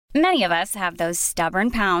Many of us have those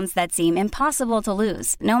stubborn pounds that seem impossible to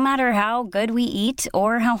lose, no matter how good we eat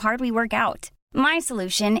or how hard we work out. My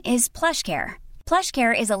solution is PlushCare.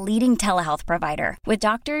 PlushCare is a leading telehealth provider with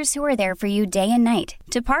doctors who are there for you day and night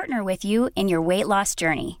to partner with you in your weight loss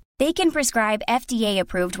journey. They can prescribe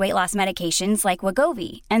FDA-approved weight loss medications like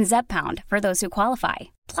Wegovy and Zepbound for those who qualify.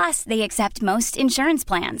 Plus, they accept most insurance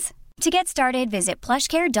plans. To get started, visit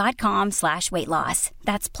plushcare.com/weightloss.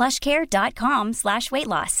 That's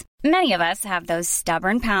plushcare.com/weightloss. Many of us have those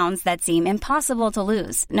stubborn pounds that seem impossible to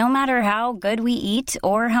lose, no matter how good we eat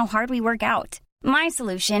or how hard we work out. My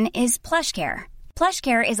solution is PlushCare.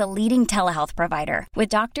 PlushCare is a leading telehealth provider with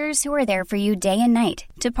doctors who are there for you day and night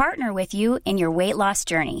to partner with you in your weight loss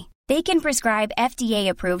journey. They can prescribe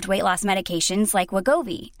FDA-approved weight loss medications like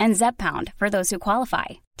Wegovy and Zepbound for those who qualify.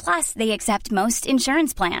 Plus, they accept most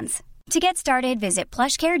insurance plans. To get started, visit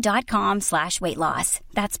plushcare.com/weightloss.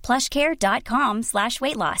 That's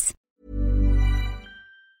plushcare.com/weightloss.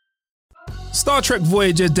 Star Trek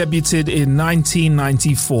Voyager debuted in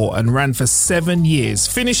 1994 and ran for 7 years,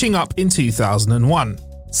 finishing up in 2001.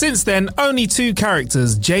 Since then, only 2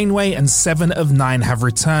 characters, Janeway and Seven of Nine, have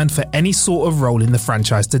returned for any sort of role in the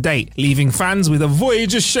franchise to date, leaving fans with a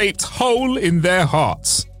Voyager-shaped hole in their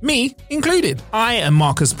hearts. Me included. I am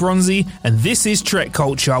Marcus Bronzy, and this is Trek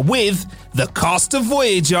Culture with the cast of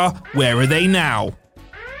Voyager. Where are they now?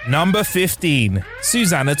 Number 15,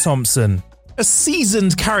 Susanna Thompson. A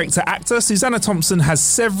seasoned character actor, Susanna Thompson has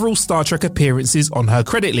several Star Trek appearances on her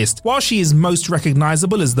credit list. While she is most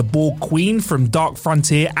recognisable as the Borg Queen from Dark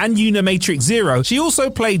Frontier and Unimatrix Zero, she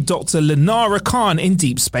also played Dr. Lenara Khan in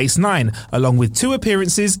Deep Space Nine, along with 2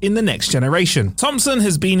 appearances in The Next Generation. Thompson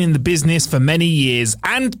has been in the business for many years,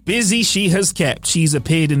 and busy she has kept. She's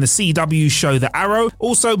appeared in the CW show The Arrow,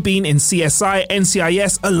 also been in CSI,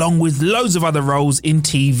 NCIS, along with loads of other roles in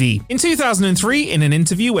TV. In 2003, in an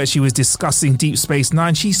interview where she was discussing Deep Space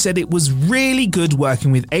Nine, she said it was really good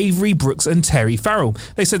working with Avery Brooks and Terry Farrell.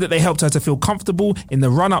 They said that they helped her to feel comfortable in the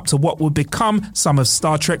run-up to what would become some of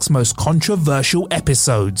Star Trek's most controversial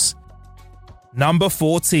episodes. Number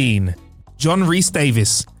 14, John Rhys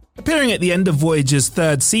Davis. Appearing at the end of Voyager's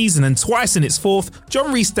 3rd season and twice in its 4th,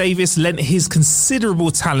 John Rhys Davis lent his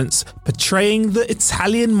considerable talents portraying the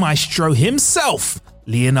Italian maestro himself,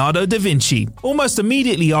 Leonardo da Vinci. Almost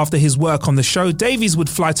immediately after his work on the show, Davies would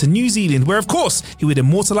fly to New Zealand, where of course he would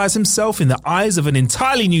immortalise himself in the eyes of an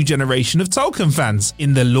entirely new generation of Tolkien fans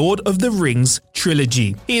in the Lord of the Rings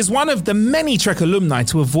trilogy. He is one of the many Trek alumni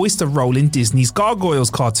to have voiced a role in Disney's Gargoyles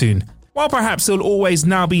cartoon. While perhaps he'll always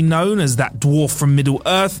now be known as that dwarf from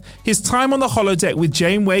Middle-earth, his time on the holodeck with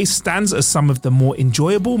Janeway stands as some of the more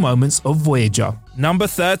enjoyable moments of Voyager. Number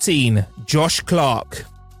 13, Josh Clark.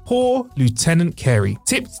 Poor Lieutenant Carey.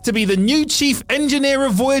 Tipped to be the new chief engineer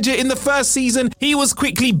of Voyager in the 1st season, he was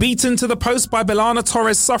quickly beaten to the post by B'Elanna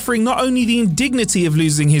Torres, suffering not only the indignity of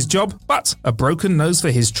losing his job, but a broken nose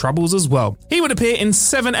for his troubles as well. He would appear in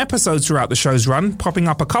 7 episodes throughout the show's run, popping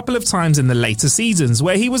up a couple of times in the later seasons,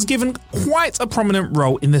 where he was given quite a prominent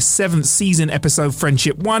role in the 7th season episode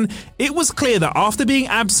Friendship 1. It was clear that after being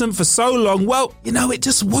absent for so long, well, it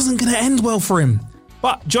just wasn't going to end well for him.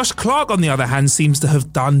 But Josh Clark, on the other hand, seems to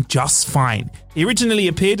have done just fine. He originally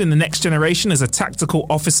appeared in The Next Generation as a tactical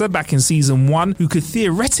officer back in Season 1 who could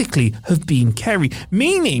theoretically have been Carey,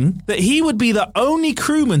 meaning that he would be the only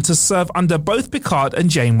crewman to serve under both Picard and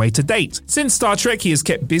Janeway to date. Since Star Trek, he has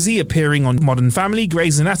kept busy appearing on Modern Family,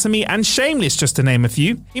 Grey's Anatomy and Shameless, just to name a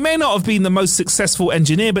few. He may not have been the most successful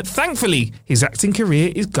engineer, but thankfully, his acting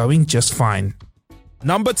career is going just fine.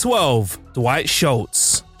 Number 12, Dwight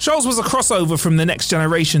Schultz. Schultz was a crossover from The Next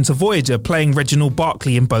Generation to Voyager, playing Reginald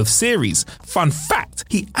Barclay in both series. Fun fact,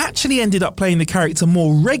 he actually ended up playing the character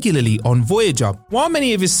more regularly on Voyager. While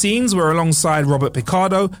many of his scenes were alongside Robert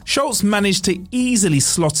Picardo, Schultz managed to easily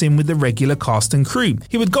slot in with the regular cast and crew.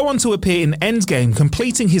 He would go on to appear in Endgame,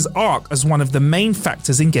 completing his arc as one of the main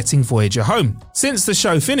factors in getting Voyager home. Since the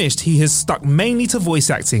show finished, he has stuck mainly to voice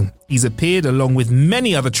acting. He's appeared along with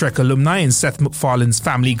many other Trek alumni in Seth MacFarlane's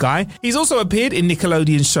Family Guy. He's also appeared in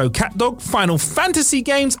Nickelodeon's show CatDog, Final Fantasy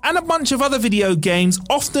games, and a bunch of other video games,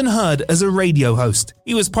 often heard as a radio host.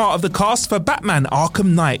 He was part of the cast for Batman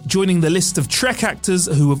Arkham Knight, joining the list of Trek actors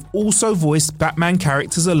who have also voiced Batman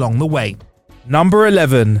characters along the way. Number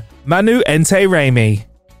 11, Manu Ente Raymi.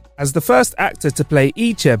 As the first actor to play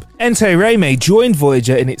Icheb, Ente Raymi joined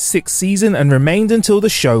Voyager in its 6th season and remained until the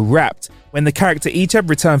show wrapped. When the character Icheb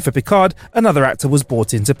returned for Picard, another actor was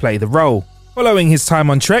brought in to play the role. Following his time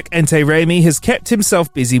on Trek, Ente Raymi has kept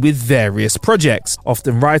himself busy with various projects,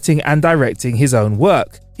 often writing and directing his own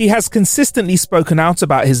work. He He has consistently spoken out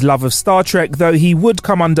about his love of Star Trek, though he would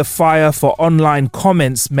come under fire for online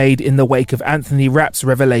comments made in the wake of Anthony Rapp's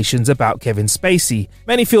revelations about Kevin Spacey.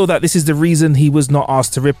 Many feel that this is the reason he was not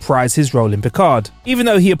asked to reprise his role in Picard. Even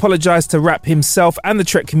though he apologised to Rapp himself and the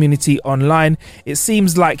Trek community online, it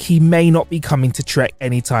seems like he may not be coming to Trek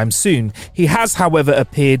anytime soon. He has, however,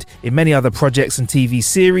 appeared in many other projects and TV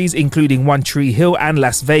series, including One Tree Hill and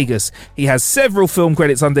Las Vegas. He has several film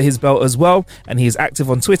credits under his belt as well, and he is active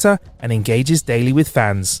on Twitter and engages daily with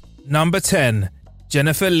fans. Number 10.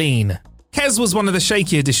 Jennifer Lien. Kes was one of the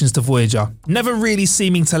shaky additions to Voyager, never really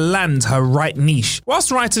seeming to land her right niche. Whilst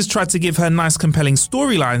writers tried to give her nice compelling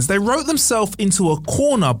storylines, they wrote themselves into a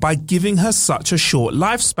corner by giving her such a short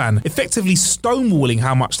lifespan, effectively stonewalling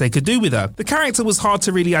how much they could do with her. The character was hard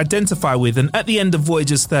to really identify with, and at the end of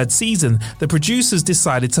Voyager's third season, the producers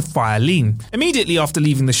decided to fire Lien. Immediately after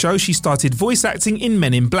leaving the show, she started voice acting in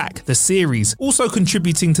Men in Black, the series, also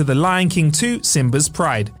contributing to The Lion King 2, Simba's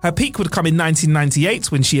Pride. Her peak would come in 1998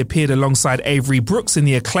 when she appeared alongside Avery Brooks in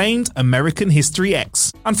the acclaimed American History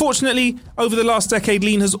X. Unfortunately, over the last decade,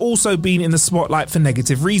 Lien has also been in the spotlight for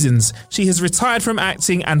negative reasons. She has retired from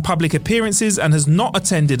acting and public appearances and has not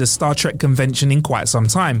attended a Star Trek convention in quite some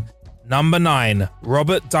time. Number 9.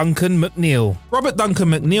 Robert Duncan McNeill. Robert Duncan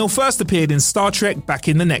McNeill first appeared in Star Trek back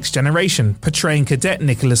in The Next Generation, portraying Cadet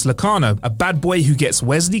Nicholas Locarno, a bad boy who gets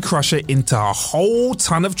Wesley Crusher into a whole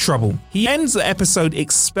ton of trouble. He ends the episode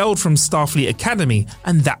expelled from Starfleet Academy,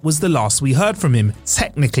 and that was the last we heard from him,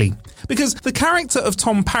 technically. Because the character of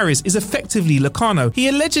Tom Paris is effectively Locarno. He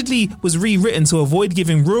allegedly was rewritten to avoid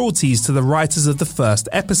giving royalties to the writers of the first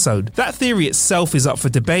episode. That theory itself is up for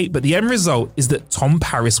debate, but the end result is that Tom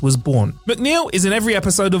Paris was born. McNeill is in every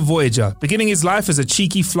episode of Voyager, beginning his life as a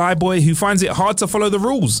cheeky flyboy who finds it hard to follow the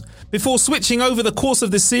rules, before switching over the course of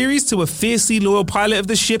the series to a fiercely loyal pilot of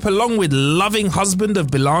the ship along with loving husband of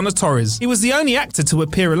B'Elanna Torres. He was the only actor to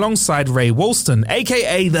appear alongside Ray Walston,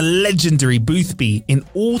 aka the legendary Boothby, in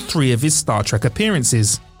all 3 of his Star Trek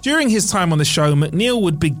appearances. During his time on the show, McNeill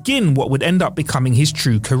would begin what would end up becoming his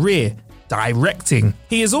true career: directing.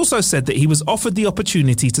 He has also said that he was offered the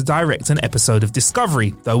opportunity to direct an episode of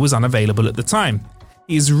Discovery, though was unavailable at the time.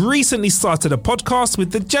 He has recently started a podcast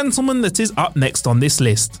with the gentleman that is up next on this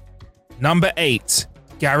list. Number 8.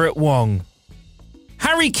 Garrett Wang.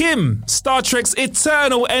 Harry Kim, Star Trek's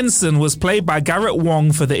eternal ensign, was played by Garrett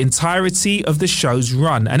Wang for the entirety of the show's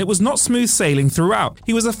run, and it was not smooth sailing throughout.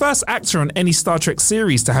 He was the first actor on any Star Trek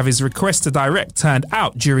series to have his request to direct turned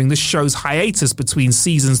out during the show's hiatus between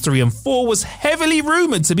seasons 3 and 4 was heavily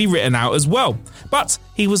rumoured to be written out as well. But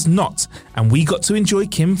he was not, and we got to enjoy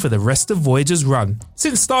Kim for the rest of Voyager's run.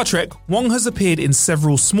 Since Star Trek, Wang has appeared in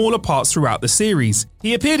several smaller parts throughout the series.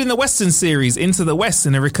 He appeared in the Western series Into the West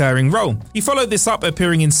in a recurring role. He followed this up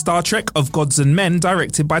appearing in Star Trek Of Gods and Men,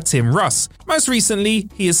 directed by Tim Russ. Most recently,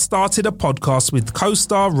 he has started a podcast with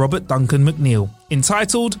co-star Robert Duncan McNeill,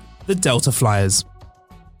 entitled The Delta Flyers.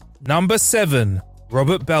 Number 7.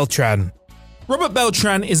 Robert Beltran. Robert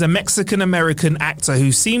Beltran is a Mexican-American actor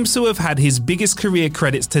who seems to have had his biggest career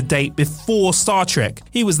credits to date before Star Trek.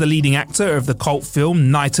 He was the leading actor of the cult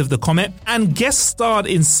film Night of the Comet and guest starred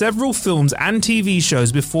in several films and TV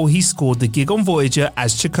shows before he scored the gig on Voyager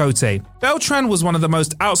as Chakotay. Beltran was one of the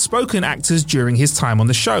most outspoken actors during his time on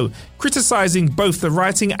the show, criticising both the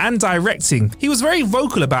writing and directing. He was very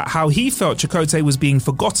vocal about how he felt Chakotay was being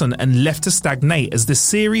forgotten and left to stagnate as the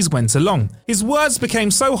series went along. His words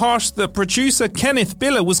became so harsh that producer Kenneth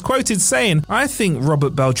Biller was quoted saying, "I think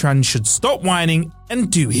Robert Beltran should stop whining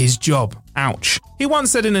and do his job." Ouch. He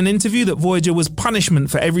once said in an interview that Voyager was punishment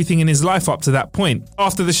for everything in his life up to that point.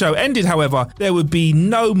 After the show ended, however, there would be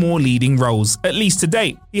no more leading roles, at least to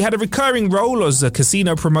date. He had a recurring role as a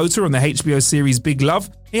casino promoter on the HBO series Big Love.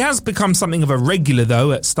 He has become something of a regular,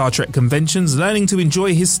 though, at Star Trek conventions, learning to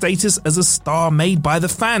enjoy his status as a star made by the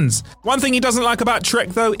fans. One thing he doesn't like about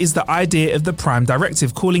Trek, though, is the idea of the Prime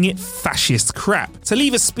Directive, calling it fascist crap. To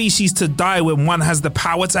leave a species to die when one has the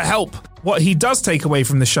power to help. What he does take away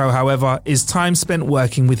from the show, however, is time spent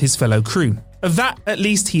working with his fellow crew. Of that, at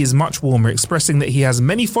least, he is much warmer, expressing that he has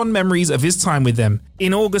many fond memories of his time with them.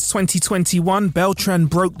 In August 2021, Beltran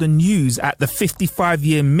broke the news at the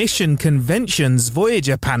 55-year Mission Convention's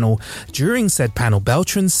Voyager panel. During said panel,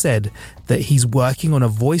 Beltran said that he's working on a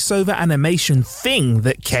voiceover animation thing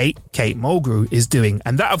that Kate Mulgrew is doing,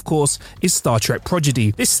 and that, of course, is Star Trek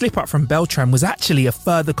Prodigy. This slip-up from Beltran was actually a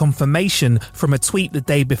further confirmation from a tweet the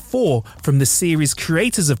day before from the series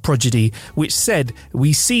creators of Prodigy, which said,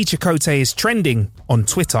 "We see Chakotay is trending on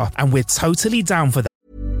Twitter, and we're totally down for that."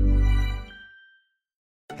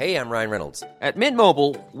 Hey, I'm Ryan Reynolds. At Mint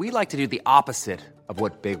Mobile, we like to do the opposite of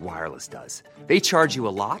what Big Wireless does. They charge you a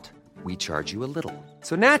lot, we charge you a little.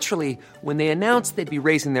 So naturally, when they announced they'd be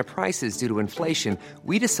raising their prices due to inflation,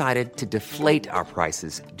 we decided to deflate our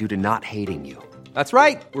prices due to not hating you. That's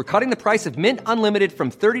right. We're cutting the price of Mint Unlimited from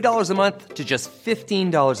 $30 a month to just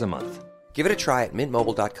 $15 a month. Give it a try at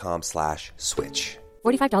mintmobile.com/switch.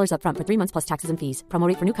 $45 up front for 3 months plus taxes and fees. Promo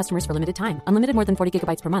rate for new customers for limited time. Unlimited more than 40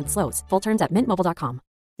 gigabytes per month. Slows full terms at mintmobile.com.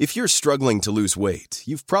 If you're struggling to lose weight,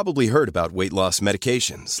 you've probably heard about weight loss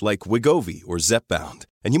medications like Wegovy or Zepbound,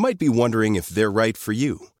 and you might be wondering if they're right for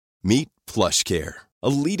you. Meet PlushCare, a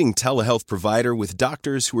leading telehealth provider with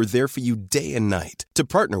doctors who are there for you day and night to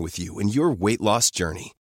partner with you in your weight loss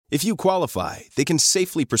journey. If you qualify, they can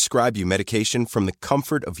safely prescribe you medication from the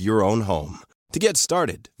comfort of your own home. To get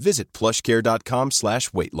started, visit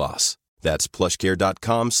plushcare.com/weightloss. That's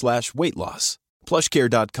plushcare.com/weightloss.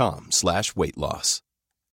 plushcare.com/weightloss.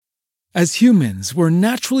 As humans, we're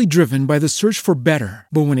naturally driven by the search for better.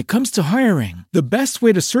 But when it comes to hiring, the best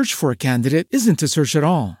way to search for a candidate isn't to search at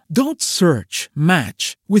all. Don't search,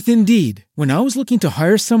 match with Indeed. When I was looking to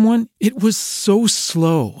hire someone, it was so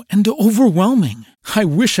slow and overwhelming. I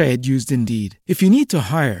wish I had used Indeed. If you need to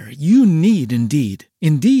hire, you need Indeed.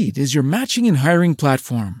 Indeed is your matching and hiring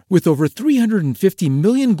platform with over 350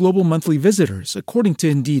 million global monthly visitors, according to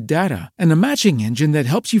Indeed data, and a matching engine that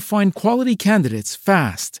helps you find quality candidates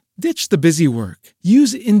fast. Ditch the busy work.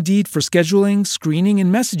 Use Indeed for scheduling, screening,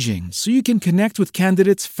 and messaging so you can connect with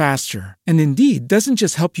candidates faster. And Indeed doesn't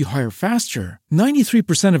just help you hire faster.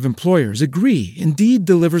 93% of employers agree Indeed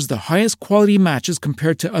delivers the highest quality matches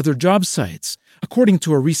compared to other job sites, according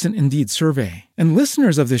to a recent Indeed survey. And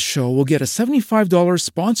listeners of this show will get a $75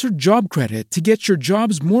 sponsored job credit to get your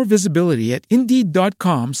jobs more visibility at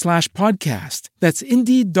Indeed.com/podcast. That's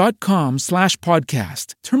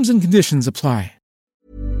Indeed.com/podcast. Terms and conditions apply.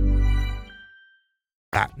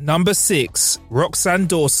 At number 6, Roxann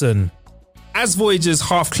Dawson. As Voyager's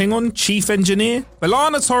half-Klingon chief engineer,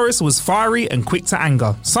 B'Elanna Torres was fiery and quick to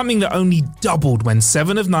anger, something that only doubled when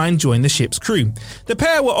 7 of 9 joined the ship's crew. The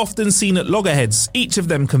pair were often seen at loggerheads, each of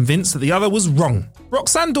them convinced that the other was wrong.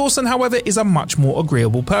 Roxann Dawson, however, is a much more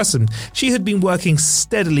agreeable person. She had been working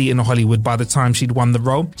steadily in Hollywood by the time she'd won the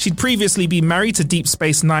role. She'd previously been married to Deep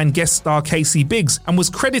Space Nine guest star Casey Biggs and was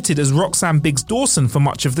credited as Roxann Biggs Dawson for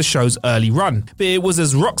much of the show's early run. But it was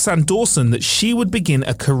as Roxann Dawson that she would begin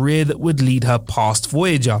a career that would lead her past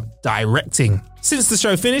Voyager, directing. Since the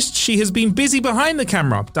show finished, she has been busy behind the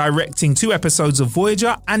camera, directing 2 episodes of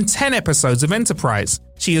Voyager and 10 episodes of Enterprise.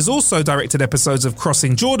 She has also directed episodes of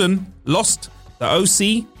Crossing Jordan, Lost, The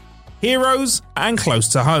OC, Heroes, and Close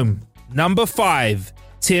to Home. Number 5,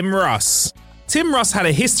 Tim Russ. Tim Russ had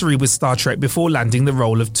a history with Star Trek before landing the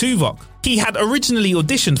role of Tuvok. He had originally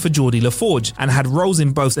auditioned for Geordi LaForge and had roles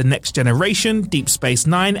in both The Next Generation, Deep Space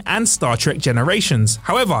Nine, and Star Trek Generations.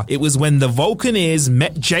 However, it was when the Vulcaneers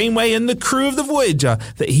met Janeway and the crew of the Voyager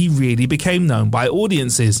that he really became known by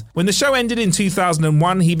audiences. When the show ended in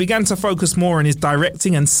 2001, he began to focus more on his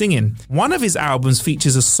directing and singing. One of his albums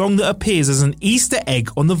features a song that appears as an Easter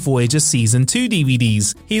egg on the Voyager Season 2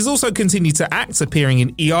 DVDs. He's also continued to act, appearing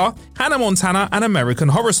in ER, Hannah Montana, and American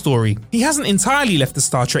Horror Story. He hasn't entirely left the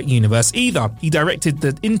Star Trek universe either. He directed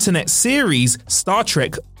the internet series Star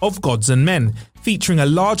Trek of Gods and Men, featuring a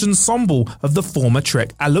large ensemble of the former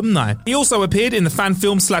Trek alumni. He also appeared in the fan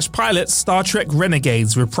film / pilot Star Trek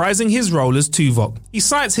Renegades, reprising his role as Tuvok. He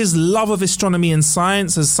cites his love of astronomy and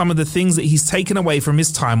science as some of the things that he's taken away from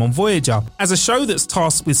his time on Voyager. As a show that's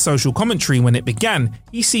tasked with social commentary when it began,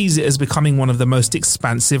 he sees it as becoming one of the most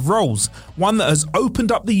expansive roles, one that has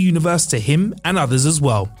opened up the universe to him and others as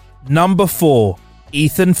well. Number 4,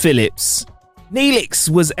 Ethan Phillips. Neelix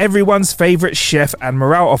was everyone's favourite chef and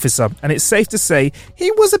morale officer, and it's safe to say he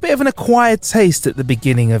was a bit of an acquired taste at the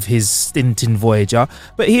beginning of his stint in Voyager,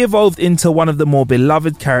 but he evolved into one of the more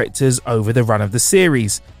beloved characters over the run of the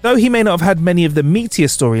series. Though he may not have had many of the meatier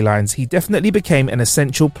storylines, he definitely became an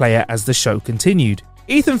essential player as the show continued.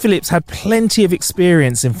 Ethan Phillips had plenty of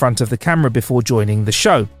experience in front of the camera before joining the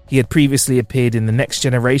show. He had previously appeared in The Next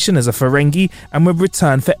Generation as a Ferengi and would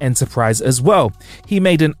return for Enterprise as well. He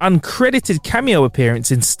made an uncredited cameo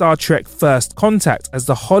appearance in Star Trek First Contact as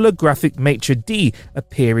the holographic Maitre D',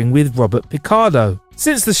 appearing with Robert Picardo.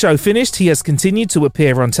 Since the show finished, he has continued to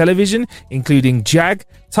appear on television, including Jag,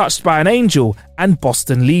 Touched by an Angel, and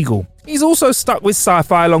Boston Legal. He's also stuck with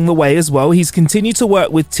sci-fi along the way as well. He's continued to work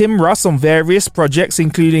with Tim Russ on various projects,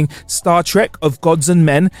 including Star Trek of Gods and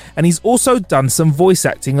Men, and he's also done some voice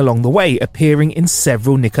acting along the way, appearing in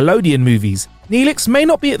several Nickelodeon movies. Neelix may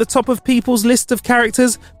not be at the top of people's list of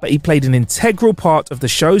characters, but he played an integral part of the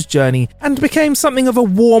show's journey and became something of a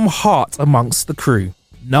warm heart amongst the crew.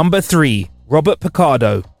 Number 3. Robert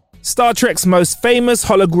Picardo. Star Trek's most famous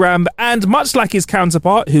hologram, and much like his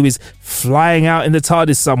counterpart, who is flying out in the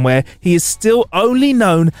TARDIS somewhere, he is still only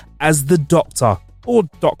known as the Doctor, or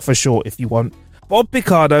Doc for short if you want. Bob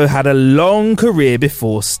Picardo had a long career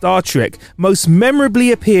before Star Trek, most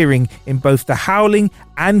memorably appearing in both The Howling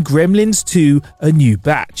and Gremlins 2: A New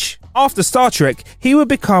Batch. After Star Trek, he would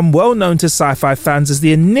become well known to sci-fi fans as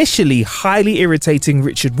the initially highly irritating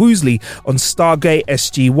Richard Woosley on Stargate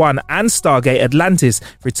SG-1 and Stargate Atlantis,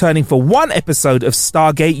 returning for one episode of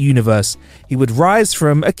Stargate Universe. He would rise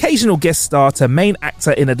from occasional guest star to main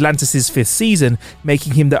actor in Atlantis' 5th season,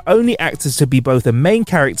 making him the only actor to be both a main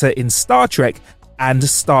character in Star Trek and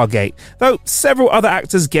Stargate, though several other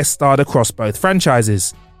actors guest starred across both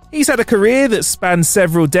franchises. He's had a career that spans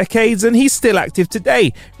several decades and he's still active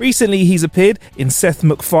today. Recently, he's appeared in Seth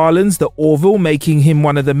MacFarlane's The Orville, making him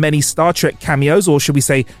one of the many Star Trek cameos, or should we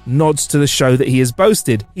say nods to the show that he has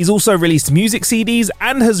boasted. He's also released music CDs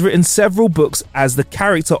and has written several books as the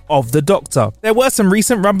character of the Doctor. There were some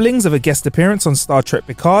recent rumblings of a guest appearance on Star Trek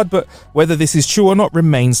Picard, but whether this is true or not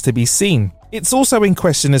remains to be seen. It's also in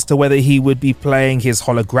question as to whether he would be playing his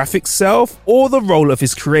holographic self or the role of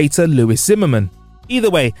his creator, Louis Zimmerman. Either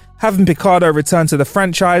way, having Picardo return to the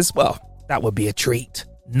franchise, well, that would be a treat.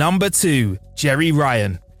 Number 2, Jeri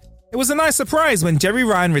Ryan. It was a nice surprise when Jeri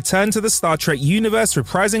Ryan returned to the Star Trek universe,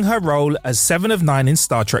 reprising her role as Seven of Nine in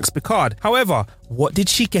Star Trek's Picard. However, what did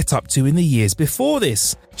she get up to in the years before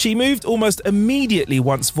this? She moved almost immediately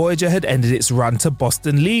once Voyager had ended its run to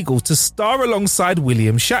Boston Legal to star alongside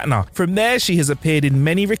William Shatner. From there, she has appeared in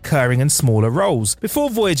many recurring and smaller roles. Before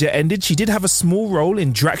Voyager ended, she did have a small role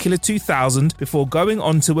in Dracula 2000 before going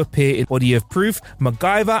on to appear in Body of Proof,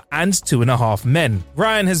 MacGyver, and 2.5 Men.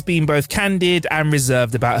 Ryan has been both candid and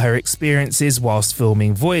reserved about her experiences whilst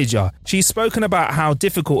filming Voyager. She's spoken about how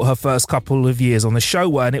difficult her first couple of years on the show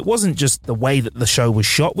were, and it wasn't just the way that the show was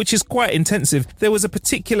shot, which is quite intensive. There was a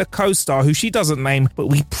particular co-star who she doesn't name, but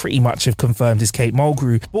we pretty much have confirmed is Kate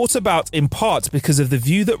Mulgrew, brought about in part because of the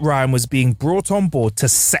view that Ryan was being brought on board to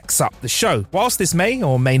sex up the show. Whilst this may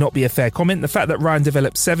or may not be a fair comment, the fact that Ryan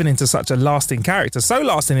developed Seven into such a lasting character, so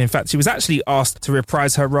lasting in fact she was actually asked to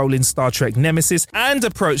reprise her role in Star Trek Nemesis and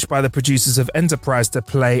approached by the producers of Enterprise to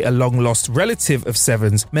play a long-lost relative of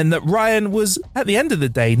Seven's, meant that Ryan was, at the end of the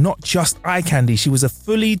day, not just eye candy, she was a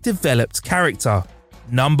fully developed character.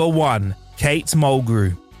 Number 1, Kate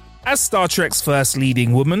Mulgrew. As Star Trek's first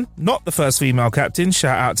leading woman, not the first female captain,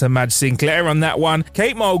 shout out to Madge Sinclair on that one,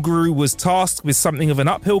 Kate Mulgrew was tasked with something of an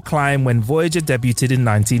uphill climb when Voyager debuted in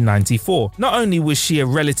 1994. Not only was she a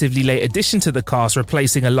relatively late addition to the cast,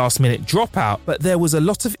 replacing a last-minute dropout, but there was a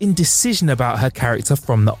lot of indecision about her character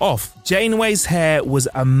from the off. Janeway's hair was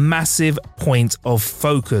a massive point of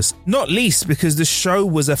focus, not least because the show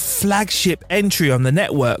was a flagship entry on the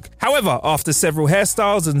network. However, after several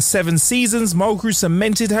hairstyles and 7 seasons, Mulgrew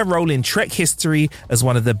cemented her role in Trek history as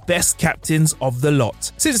one of the best captains of the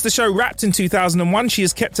lot. Since the show wrapped in 2001, she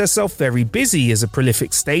has kept herself very busy as a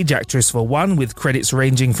prolific stage actress for one, with credits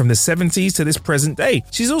ranging from the 70s to this present day.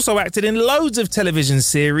 She's also acted in loads of television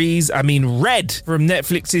series. Red from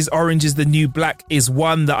Netflix's Orange is the New Black is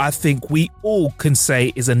one that I think we all can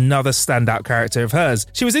say is another standout character of hers.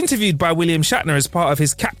 She was interviewed by William Shatner as part of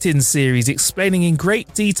his Captain series, explaining in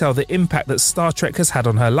great detail the impact that Star Trek has had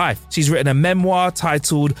on her life. She's written a memoir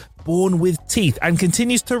titled Born with Teeth and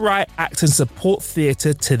continues to write, act and support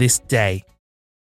theatre to this day.